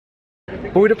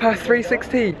Budapest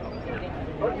 360.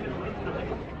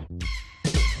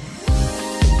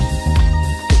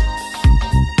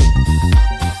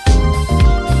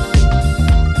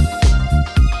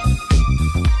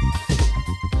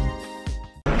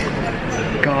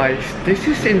 Guys, this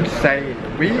is insane.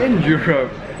 We in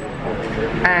Europe,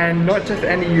 and not just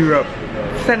any Europe,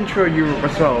 Central Europe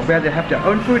as well, where they have their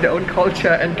own food, their own culture,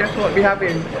 and guess what we have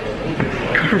in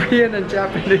Korean and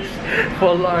Japanese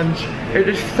for lunch. It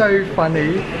is so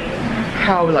funny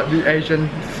how like the Asians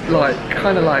like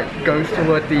kind of like goes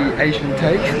toward the Asian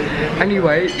taste.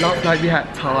 Anyway, last night we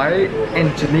had Thai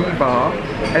in Geneva,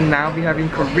 and now we're having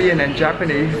Korean and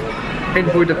Japanese in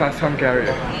Budapest, Hungary.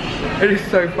 It is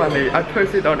so funny. I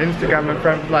posted on Instagram and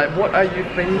friends like, what are you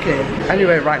thinking?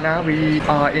 Anyway, right now we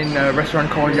are in a restaurant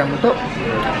called Yamato.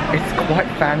 It's quite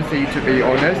fancy to be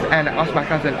honest, and I asked my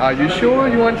cousin, are you sure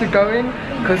you want to go in?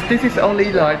 Because this is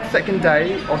only like second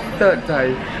day or third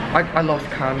day. I lost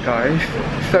count, guys.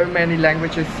 So many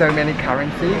languages, so many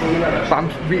currencies.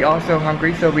 But we are so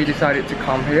hungry, so we decided to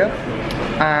come here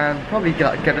and probably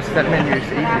get a set menu is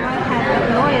easier.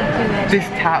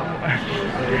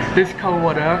 This cold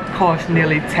water costs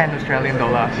nearly 10 Australian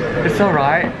dollar. It's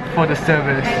alright for the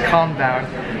service, calm down.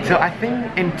 So I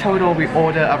think in total we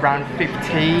order around 50.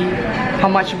 How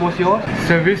much was yours?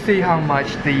 So we'll see how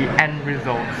much the end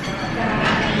result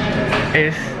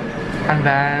is, and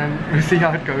then we'll see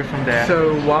how it goes from there.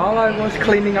 So while I was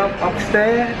cleaning up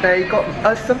upstairs, they got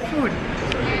us some food.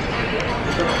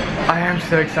 I am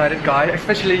so excited, guys,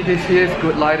 especially this here is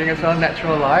good lighting as well,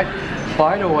 natural light.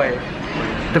 By the way,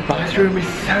 the bathroom is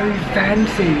so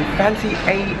fancy, fancy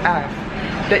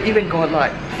AF. They even got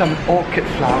like some orchid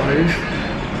flowers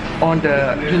on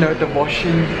the, you know, the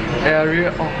washing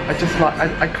area. Oh, I just like,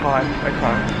 I can't.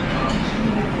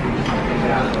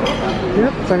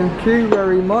 Yep, thank you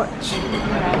very much. Do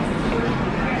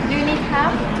you need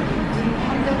help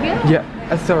on the wheel? Yeah,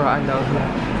 that's alright, I know.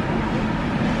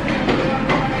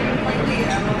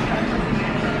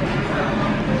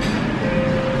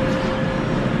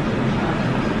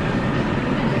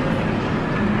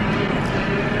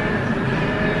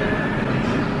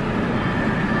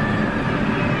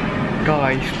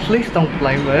 Guys, please don't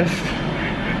blame us.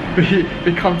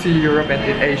 We come to Europe and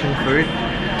eat Asian food.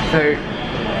 So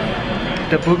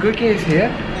the bulgogi is here.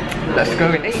 Let's go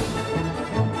and eat.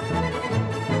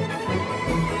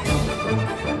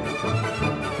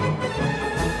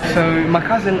 So my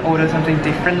cousin ordered something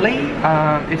differently.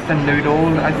 It's a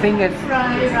noodle. I think it's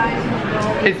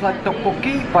like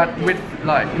tteokbokki but with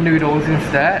like noodles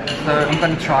instead. So I'm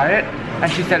gonna try it,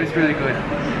 and she said it's really good.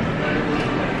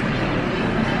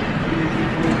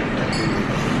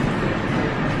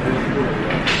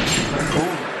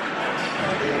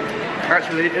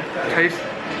 Actually, it tastes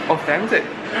authentic.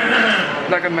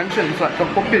 Like I mentioned, it's like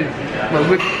tteokbokki, but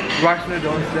with rice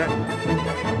noodles there.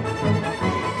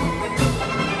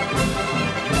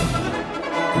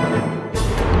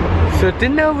 So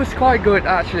dinner was quite good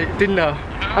actually. Dinner,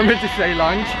 I meant to say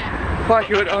lunch. Quite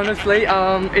good honestly.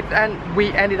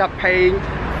 We ended up paying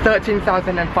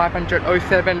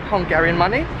 13,507 Hungarian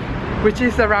money, which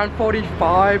is around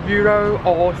 45 euro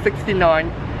or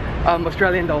 69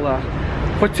 Australian dollar.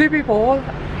 For two people,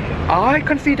 I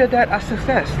consider that a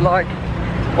success, like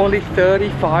only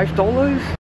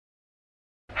 $35.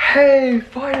 Hey,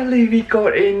 finally we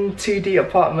got into the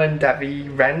apartment that we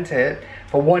rented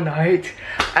for one night,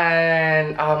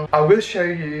 and I will show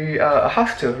you a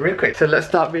house tour real quick. So let's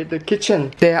start with the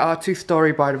kitchen. There are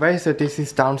two-story by the way, so this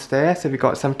is downstairs. So we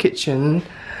got some kitchen,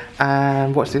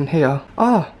 and what's in here?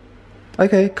 Ah,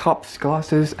 okay, cups,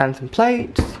 glasses, and some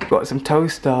plates. Got some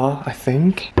toaster, I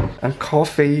think, and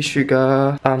coffee,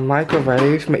 sugar,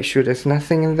 microwave. Make sure there's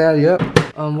nothing in there. Yep.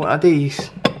 What are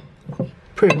these?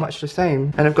 Pretty much the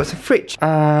same. And I've got some fridge.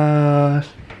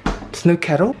 There's no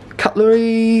kettle.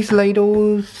 Cutleries,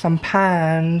 ladles, some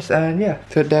pans, and yeah.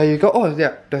 So there you go. Oh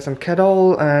yeah, there's some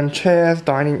kettle and chairs,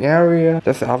 dining area.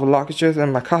 There's our luggages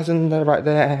and my cousin right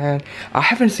there, and I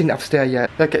haven't seen upstairs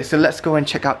yet. Okay, so let's go and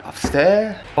check out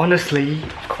upstairs. Honestly,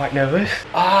 I'm quite nervous.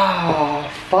 Ah,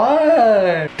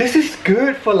 fun! This is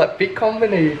good for like big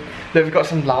company. Then we've got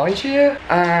some lounge here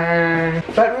and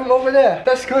bedroom over there.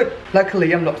 That's good.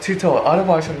 Luckily, I'm not too tall.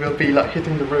 Otherwise, I will be like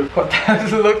hitting the roof. But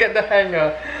look at the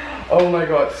hanger. Oh my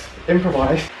god,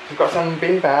 improvise. We've got some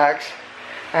bin bags,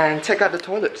 and check out the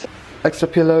toilets. Extra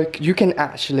pillow. You can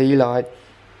actually like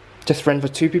just rent for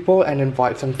two people and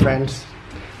invite some friends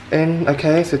in.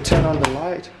 Okay, so turn on the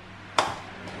light.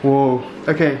 Whoa.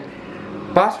 Okay,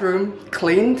 bathroom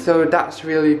clean, so that's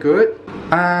really good.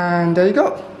 And there you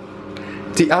go.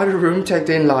 The other room checked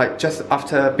in like just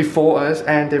before us,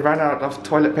 and they ran out of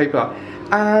toilet paper.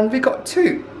 and we got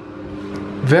 2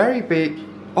 very big.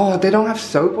 Oh, they don't have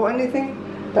soap or anything?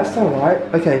 That's alright.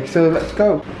 Okay, so let's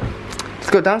go. Let's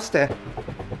go downstairs.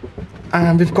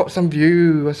 And we've got some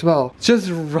view as well, just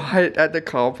right at the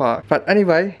car park. But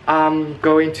anyway, I'm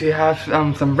going to have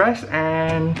some rest,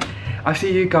 and I'll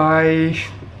see you guys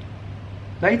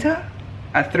later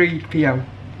at 3 p.m.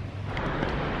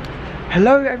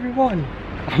 Hello everyone,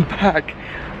 I'm back.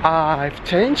 I've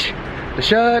changed the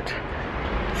shirt,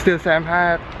 still same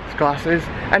hat, glasses.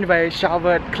 Anyway,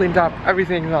 showered, cleaned up,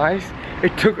 everything nice.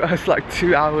 It took us like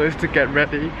 2 hours to get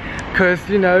ready, because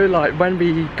you know, like when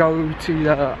we go to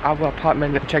our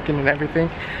apartment and check in and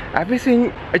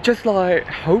everything it's just like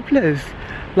hopeless.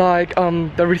 Like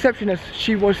the receptionist,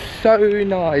 she was so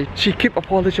nice. She kept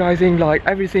apologizing, like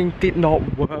everything did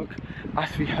not work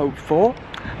as we hoped for.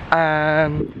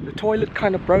 The toilet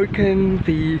kind of broken,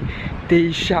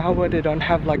 the shower, they don't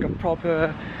have like a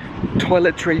proper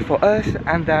toiletry for us,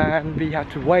 and then we had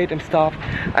to wait and stuff,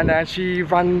 and then she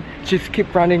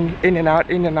kept running in and out,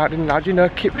 you know,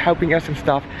 keep helping us and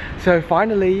stuff. So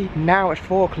finally, now at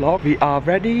 4 o'clock, we are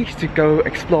ready to go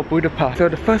explore Budapest. So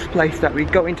the first place that we're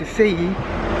going to see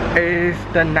is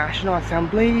the National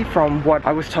Assembly, from what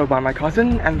I was told by my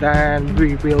cousin, and then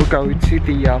we will go to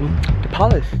the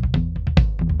palace.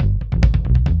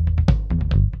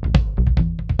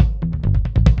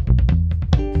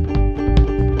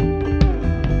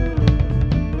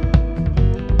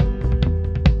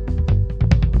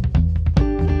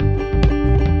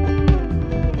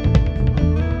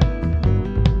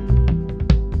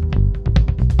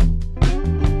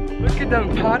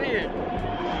 Them partying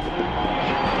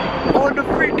on the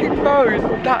freaking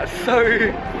boat. That's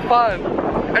so fun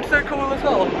and so cool as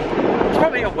well. It's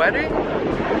probably a wedding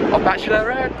or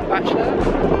bachelorette,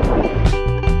 bachelor.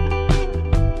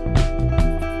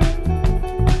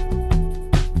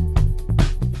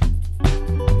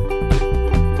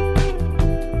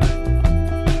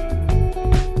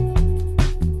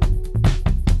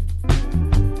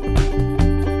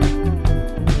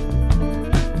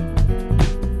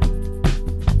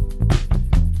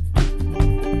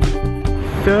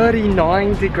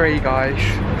 39 degrees, guys.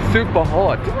 Super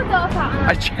hot.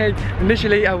 I changed.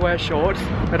 Initially I wear shorts,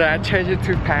 but then I changed it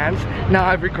to pants. Now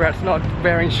I regret not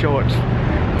wearing shorts.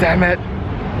 Damn it.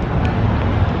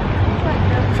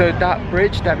 So that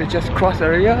bridge that we just crossed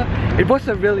earlier, it was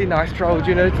a really nice road,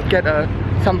 you know, to get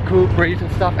some cool breeze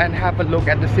and stuff and have a look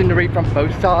at the scenery from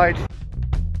both sides.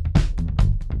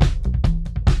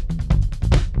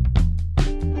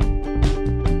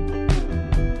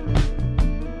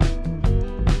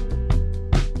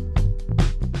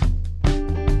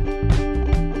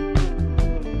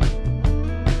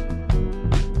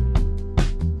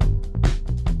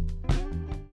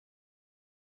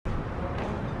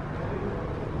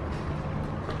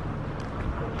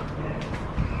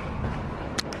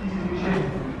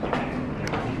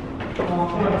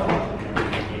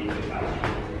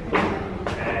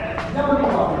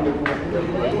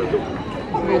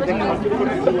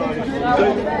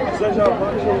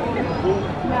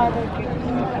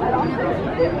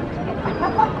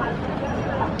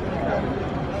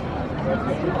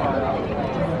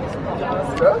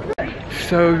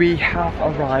 So we have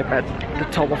arrived at the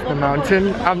top of the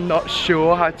mountain. I'm not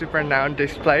sure how to pronounce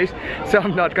this place, so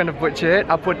I'm not gonna butcher it.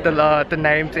 I'll put the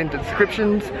names in the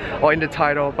descriptions or in the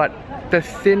title, but the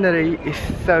scenery is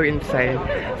so insane,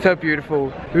 so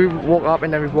beautiful. We walk up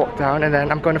and then we walk down, and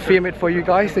then I'm gonna film it for you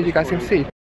guys so you guys can see.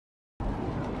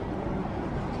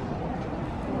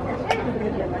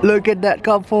 Look at that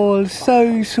couple,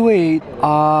 so sweet.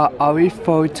 Are we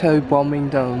photo bombing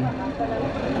them?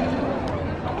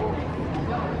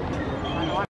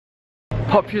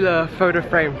 Popular photo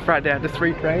frame right there, the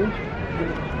 3 frames.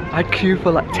 I queue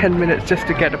for like 10 minutes just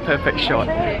to get a perfect shot.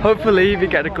 Hopefully we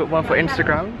get a good one for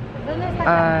Instagram.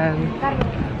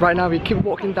 And right now we keep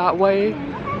walking that way.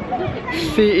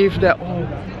 See if they're... Oh.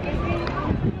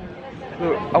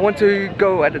 Look, I want to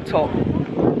go at the top.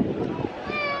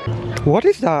 What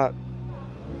is that?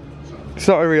 It's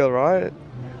not real, right?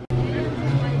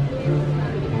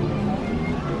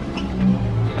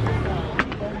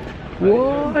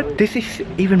 What? This is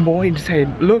even more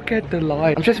insane. Look at the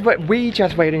light. We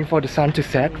just waiting for the sun to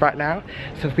set right now,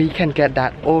 so we can get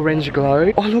that orange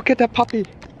glow. Oh, look at that puppy.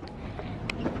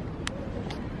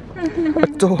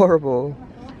 Adorable.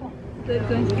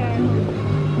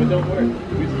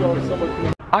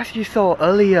 As you saw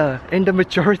earlier, in the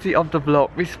majority of the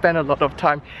vlog, we spent a lot of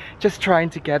time just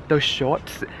trying to get those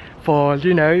shots for,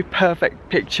 you know, perfect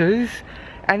pictures.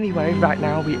 Anyway, right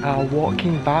now we are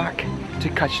walking back to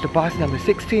catch the bus number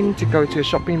 16 to go to a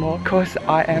shopping mall because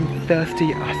I am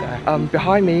thirsty as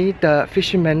behind me, the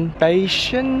Fisherman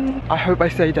Bastion. I hope I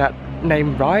say that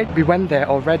name right. We went there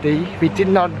already. We did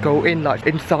not go in like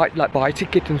inside like buy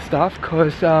tickets and stuff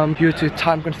because due to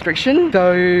time constriction.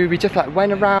 So we just like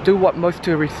went around, do what most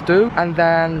tourists do, and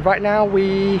then right now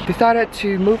we decided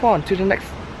to move on to the next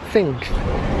thing.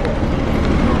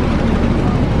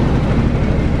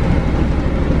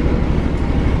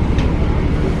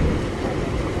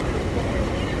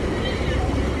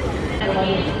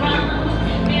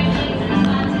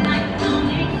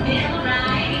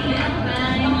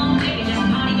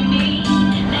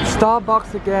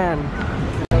 Starbucks again.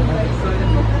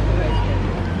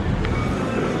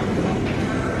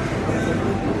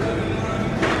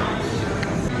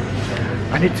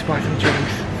 I need to buy some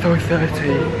drinks. So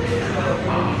thirsty.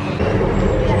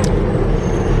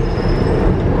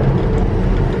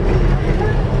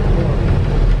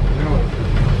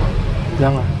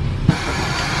 Jangan.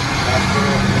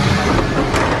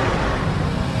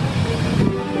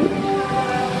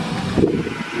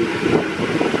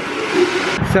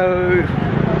 So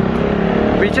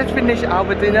we just finished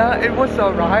our dinner. It was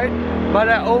alright, but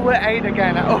I overate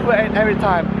again. I overate every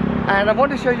time. And I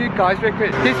want to show you guys real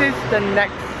quick. This is the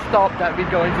next stop that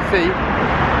we're going to see.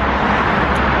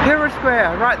 Hero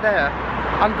Square, right there.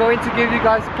 I'm going to give you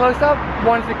guys a close up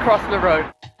once we cross the road.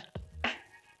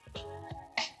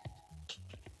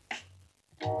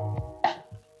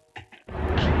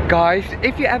 Guys,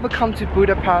 if you ever come to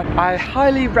Budapest, I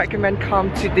highly recommend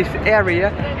come to this area,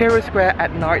 Hero Square,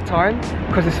 at night time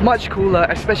because it's much cooler,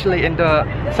 especially in the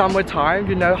summertime,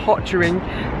 you know, hot during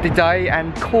the day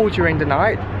and cold during the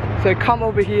night. So come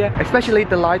over here, especially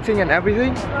the lighting and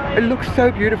everything. It looks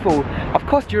so beautiful. Of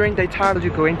course, during daytime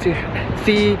you're going to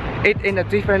see it in a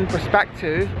different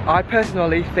perspective. I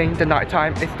personally think the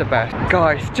nighttime is the best.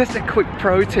 Guys, just a quick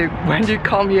pro tip, when you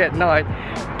come here at night,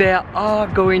 there are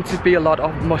going to be a lot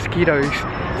of mosquitoes.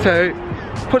 So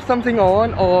put something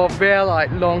on or wear like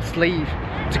long sleeve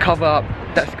to cover up.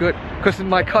 That's good. Because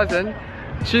my cousin,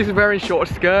 she's wearing short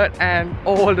skirt and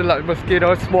all the like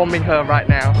mosquitoes swarming her right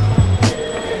now.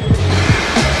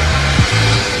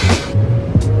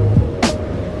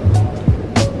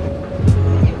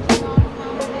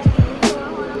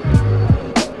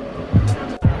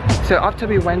 So after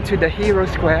we went to the Hero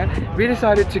Square, we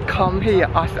decided to come here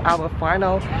as our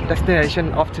final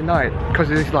destination of tonight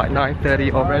because it is like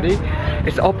 9:30 already.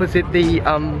 It's opposite the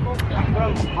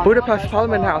Budapest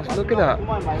Parliament House. Look at that.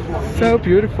 So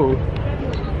beautiful.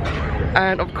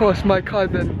 And of course my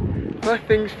cousin, first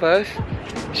things first,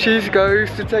 she goes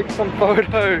to take some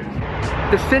photos.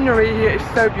 The scenery here is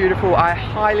so beautiful. I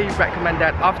highly recommend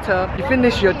that after you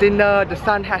finish your dinner, the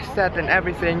sun has set and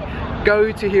everything,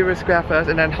 go to Hero Square first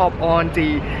and then hop on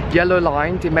the yellow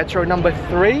line, the metro number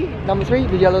 3,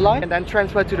 the yellow line, and then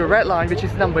transfer to the red line, which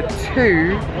is number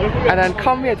 2, and then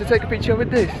come here to take a picture with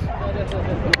this.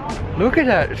 Look at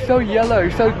that, it's so yellow,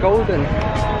 so golden.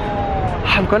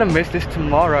 I'm gonna miss this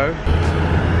tomorrow.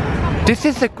 This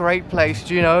is a great place,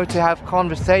 you know, to have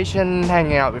conversation,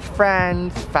 hanging out with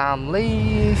friends,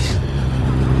 families,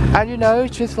 and you know,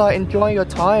 just like enjoying your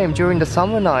time during the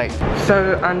summer night.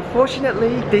 So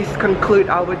unfortunately, this concludes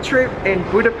our trip in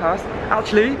Budapest.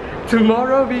 Actually,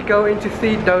 tomorrow we're going to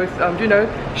see those, you know,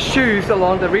 shoes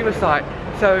along the riverside.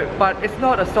 So, but it's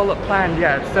not a solid plan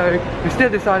yet. So we're still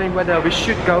deciding whether we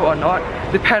should go or not,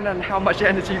 depending on how much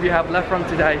energy we have left from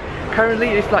today. Currently,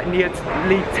 it's like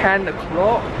nearly 10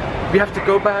 o'clock. We have to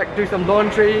go back, do some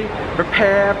laundry,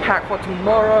 prepare, pack for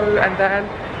tomorrow, and then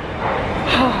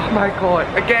oh my god,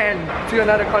 again to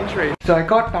another country. So I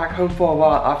got back home for a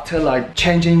while after like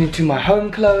changing into my home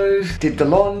clothes, did the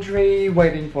laundry,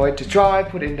 waiting for it to dry,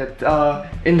 put it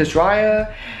in the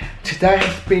dryer. Today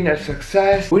has been a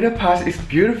success. Budapest is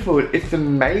beautiful. It's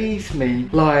amazed me.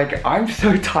 Like, I'm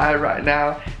so tired right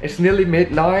now. It's nearly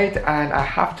midnight and I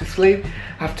have to sleep.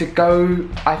 I have to go.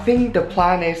 I think the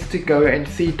plan is to go and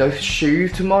see those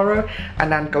shoes tomorrow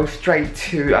and then go straight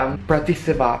to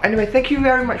Bratislava. Anyway, thank you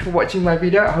very much for watching my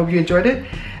video. I hope you enjoyed it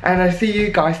and I'll see you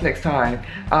guys next time.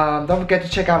 Don't forget to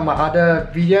check out my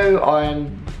other video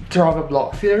on travel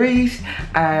blog series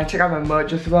and check out my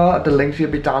merch as well. The links will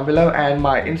be down below and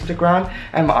my Instagram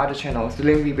and my other channels. The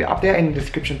link will be up there in the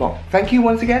description box. Thank you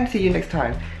once again. See you next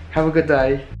time. Have a good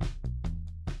day.